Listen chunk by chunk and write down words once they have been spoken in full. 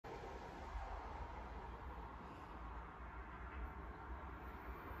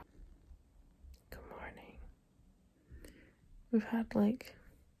We've had like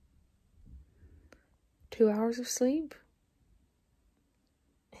 2 hours of sleep.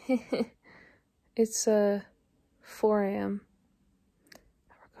 It's 4 a.m.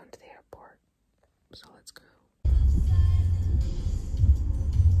 and we're going to the airport. So let's go.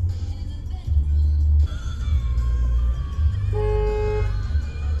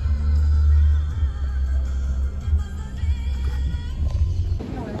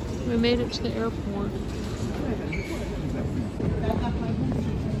 We made it to the airport.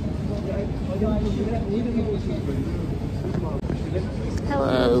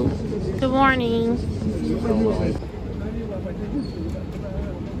 Hello. Good morning.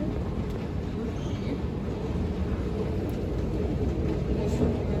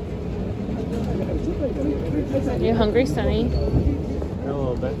 You hungry, Sunny? A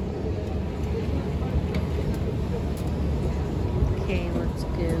little bit. Okay, let's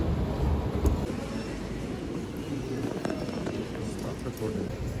go. Stop recording.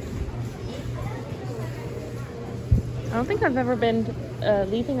 I don't think I've ever been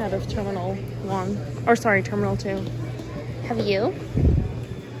leaving out of Terminal 1. Or sorry, Terminal 2. Have you? Yeah,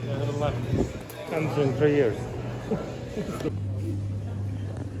 I haven't left. In 3 years.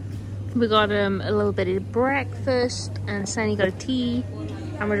 We got a little bit of breakfast and Sunny got a tea.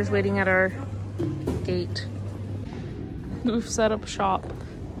 And we're just waiting at our gate. We've set up shop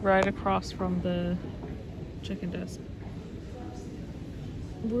right across from the check-in desk.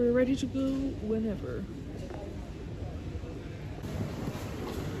 We're ready to go whenever.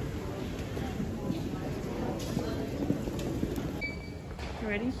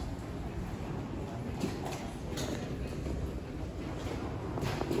 Ready?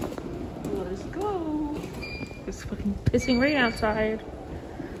 Let's go. It's fucking pissing rain outside.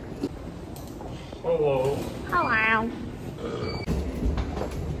 Hello. Hello.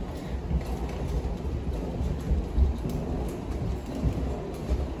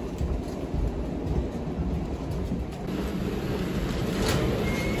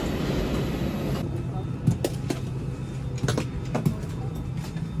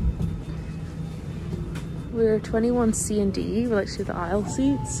 We're 21C and D. We're like to the aisle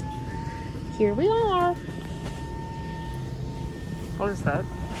seats. Here we are. What is that?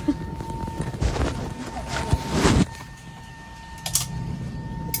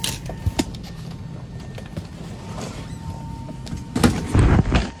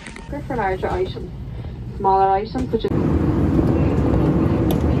 For larger items, smaller items such as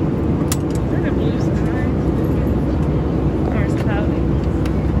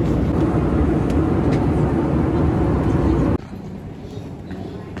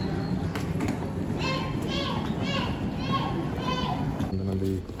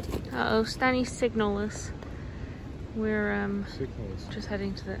Uh-oh, Stanny's signalless. We're just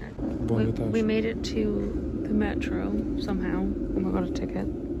heading to the we made it to the metro somehow and we got a ticket.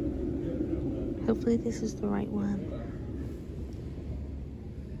 Hopefully this is the right one.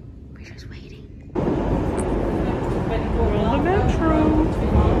 We're just waiting. We're on the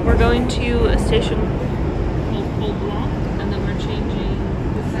metro. We're going to a station called Old Block and then we're changing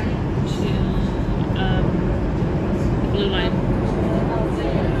to the blue line.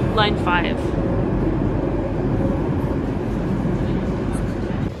 Line 5.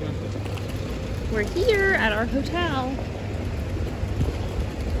 We're here at our hotel.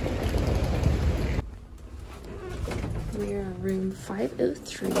 We are room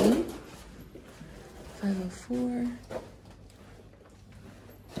 503, 504.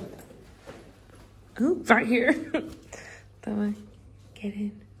 Oh, right here. That way. Get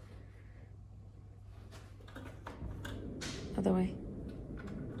in. Other way.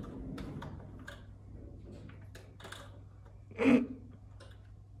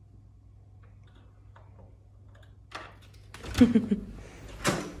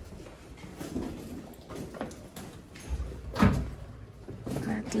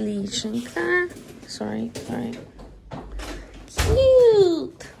 Отличненько. Sorry.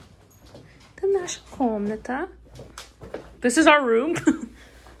 Cute. Это наша комната. This is our room.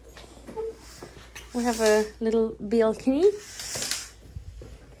 We have a little balcony.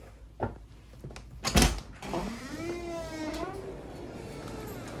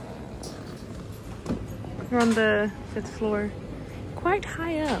 We're on the 5th floor, quite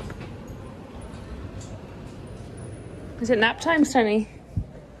high up. Is it nap time, Sunny?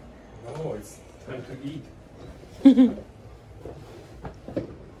 No, it's time to eat.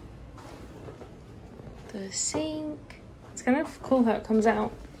 The sink. It's kind of cool how it comes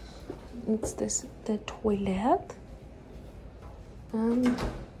out. It's the toilet.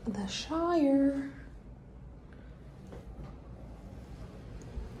 The shower.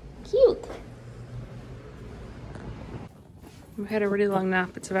 Cute. We had a really long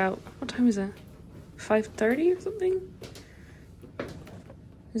nap. It's about, what time is it? 5:30 or something?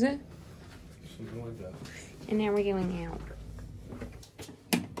 Is it? Something like that. And now we're going out.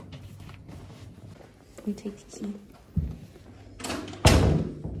 We take the key.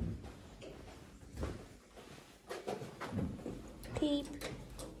 Beep.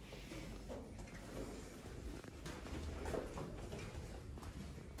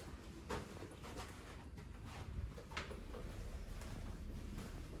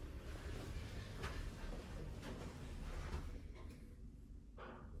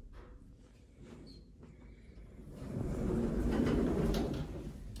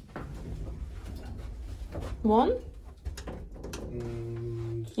 One?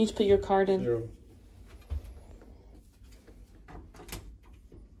 You need to put your card in. 0.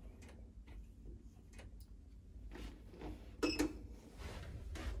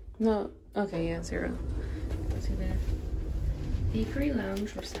 No. Okay, yeah, 0. Let's see there. Bakery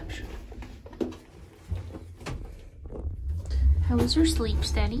Lounge Reception. How was your sleep,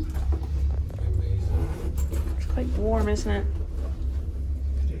 Steady? Amazing. It's quite warm, isn't it?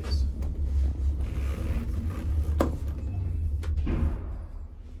 It is.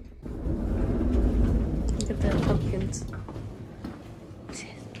 Look at the pumpkins. It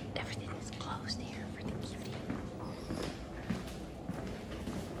says everything is closed here for the evening.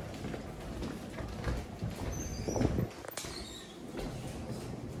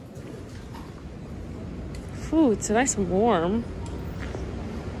 Ooh, it's nice and warm.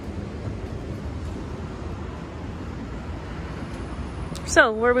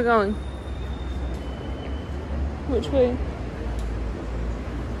 So, where are we going? Which way?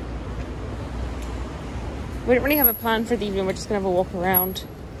 We don't really have a plan for the evening. We're just gonna have a walk around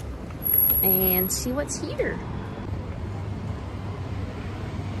and see what's here.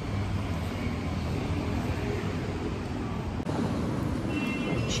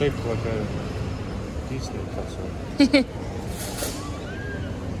 Shaped like a Disney castle.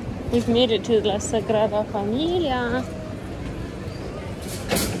 We've made it to La Sagrada Familia.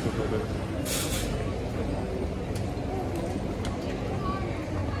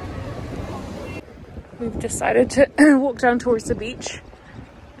 We've decided to walk down towards the beach.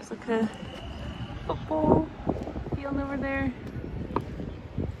 There's like a football field over there.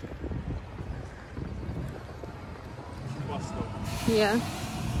 Yeah.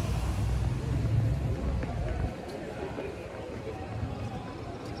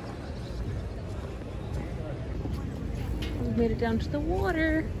 We've made it down to the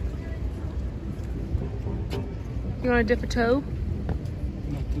water. You want to dip a toe?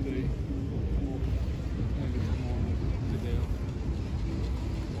 Not today. Maybe tomorrow. Today.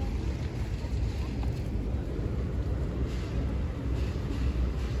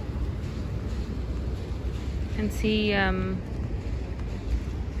 And see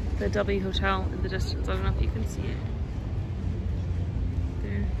the W Hotel in the distance. I don't know if you can see it.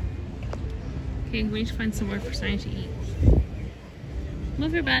 There. Okay, we need to find somewhere for Sunny to eat.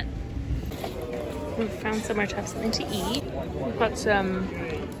 Move your butt. We've found somewhere to have something to eat. We've got some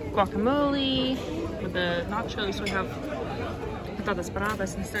guacamole with the nachos. We have patatas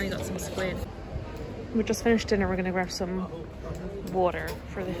bravas and Sunny got some squid. We just finished dinner. We're gonna grab some water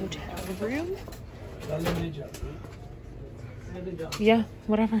for the hotel room. Yeah,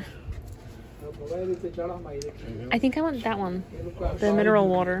 whatever. I think I want that one. The mineral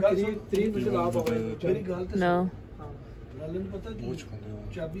water. No. Which one do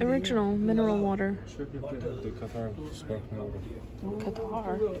you want? Original mineral water. The Qatar sparkling water.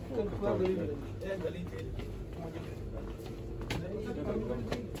 Qatar.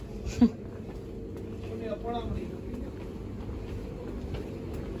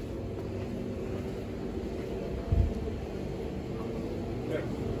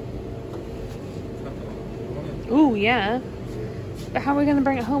 Ooh, yeah. But how are we going to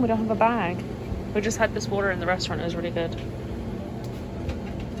bring it home? We don't have a bag. We just had this water in the restaurant. It was really good.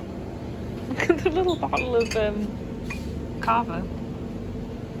 Look at the little bottle of kava.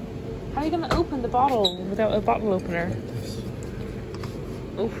 How are you going to open the bottle without a bottle opener?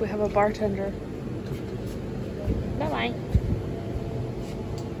 Oof, we have a bartender. Bye-bye.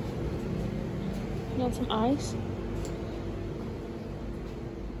 You want some ice?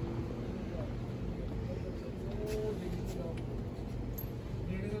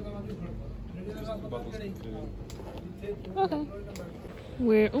 Okay.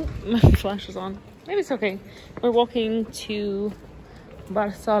 Oh, my flash is on. Maybe it's okay. We're walking to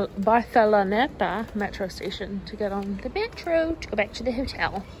Barceloneta metro station to get on the metro to go back to the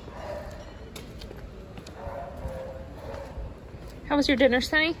hotel. How was your dinner,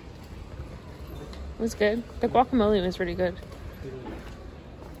 Sunny? It was good. The guacamole was really good.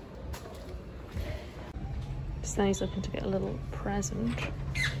 Stanley's looking to get a little present.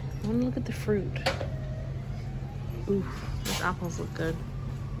 I want to look at the fruit. Ooh, those apples look good.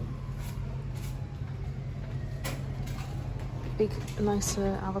 Big, nice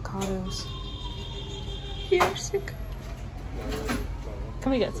avocados. Here, sick.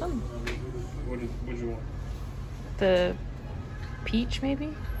 Can we get some? What do you want? The peach,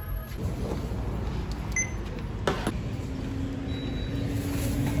 maybe?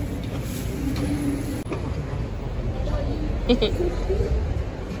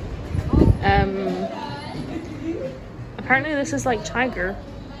 Apparently this is like tiger.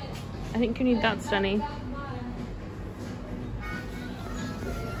 I think you need that, Stenny.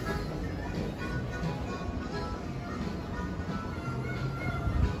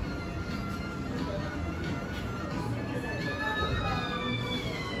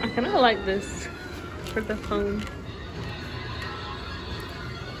 I kind of like this for the phone.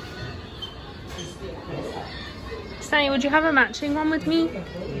 Stanny, would you have a matching one with me?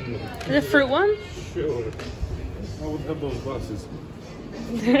 The fruit one? Sure. I would have those glasses.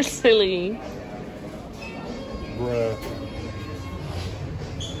 They're silly. Bruh.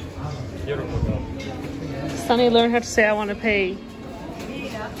 Stanny, learn how to say I want to pay.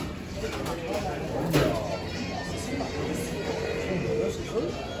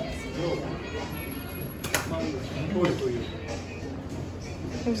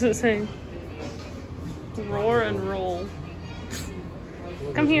 What was it saying? Roar and roll.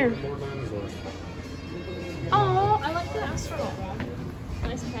 Come here. Oh, I like the astronaut one.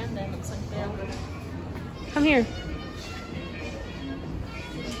 Nice panda, looks like Bill. Come here.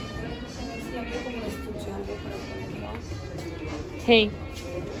 Hey,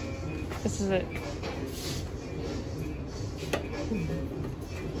 this is it.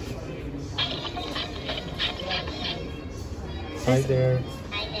 Hi there.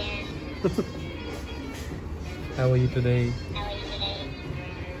 How are you today?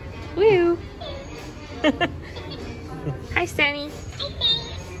 Woo! Hi, Stanny.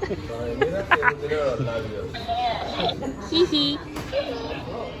 Hee hee.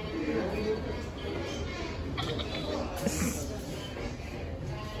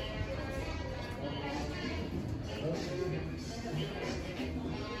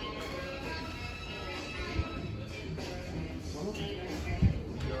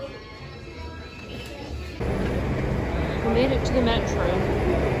 We made it to the metro.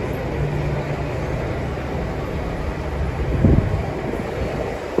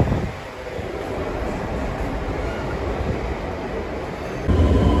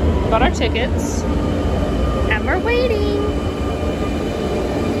 Got our tickets and we're waiting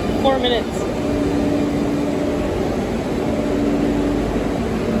 4 minutes.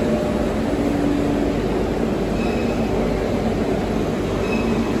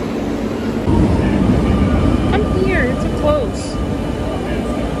 Come here, it's too close.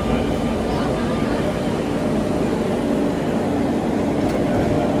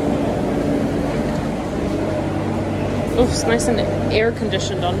 Oof, it's nice and air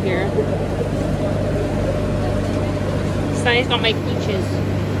conditioned on here. Stanny's got my peaches.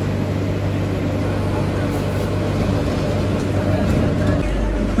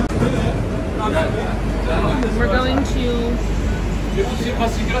 We're going to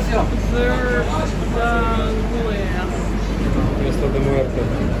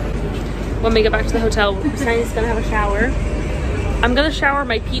when we get back to the hotel, Stanny's gonna have a shower. I'm gonna shower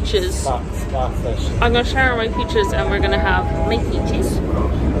my peaches. I'm gonna shower my peaches and we're gonna have my peaches.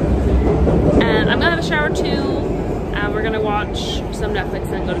 And I'm gonna have a shower too. And we're gonna watch some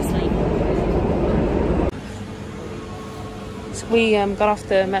Netflix and go to sleep. So we got off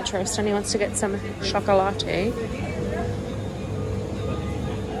the metro. Stanley wants to get some chocolate.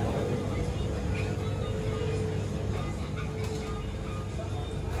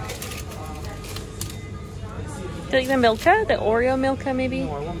 Do you like the Milka? The Oreo Milka, maybe?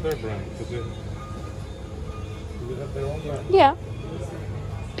 No, I want their brand. Do they have their own brand? Yeah.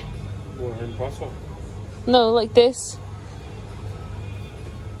 Or in Paso? No, like this.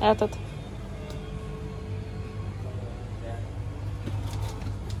 Этот.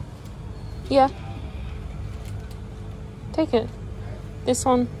 Yeah. Take it. This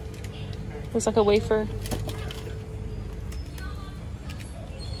one looks like a wafer.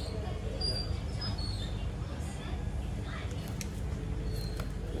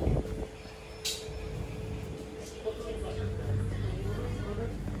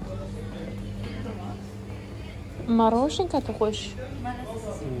 Мороженка ты хочешь?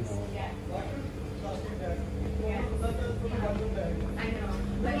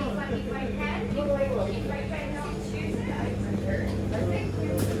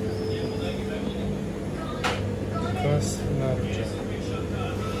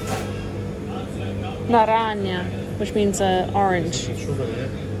 Naranja, which means orange. Sugar,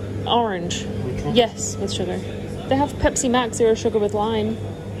 yeah. Orange. With sugar? Yes, with sugar. They have Pepsi Max Zero Sugar with lime.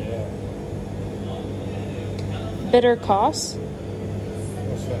 Yeah. Bitter Koss.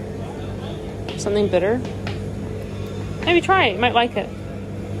 What's that? Something bitter. Maybe try it. You might like it.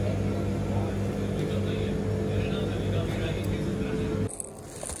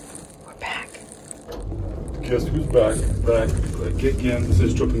 We're back. Guess who's back? Back again. This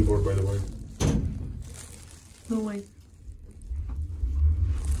is chopping board, by the way. No way.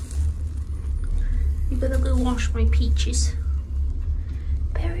 You better go wash my peaches.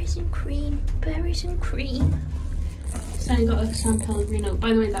 Berries and cream. Berries and cream. So I got a San Pellegrino.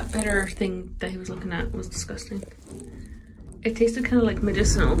 By the way, that bitter thing that he was looking at was disgusting. It tasted kind of like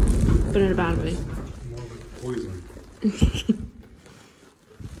medicinal, but in a bad way. More like poison.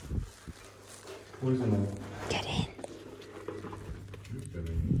 Poison. Get in.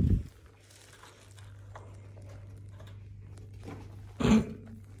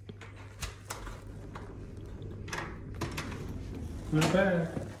 We're back.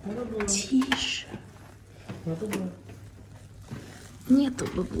 Тише. Нету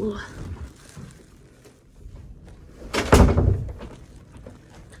бабла.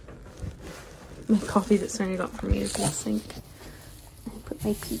 My coffee that Sonia got for me is in the sink. I put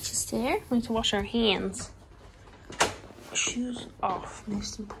my peaches there. We need to wash our hands. Shoes off,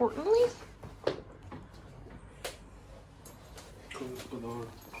 most importantly.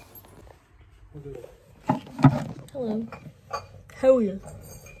 Hello. How are you?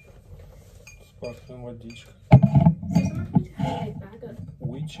 Sparkling водичка.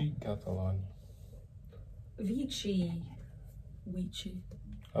 Witchy Catalan. Vici. Vici.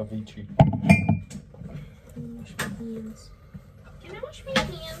 Avicii. Can I wash my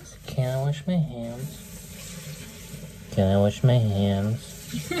hands? Can I wash my hands? Can I wash my hands?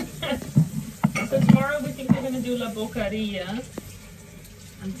 So tomorrow we think we're gonna do La Bocaria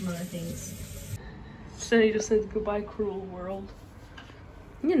and some other things. So he just said goodbye, cruel world.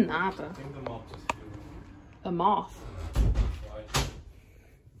 Nie nada. I think the moth is here. A moth.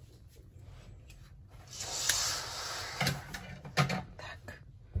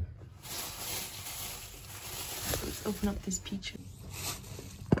 Let's open up this peach.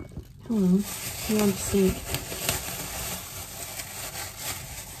 Hello. You're on the sink.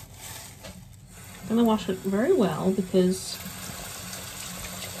 I'm gonna wash it very well because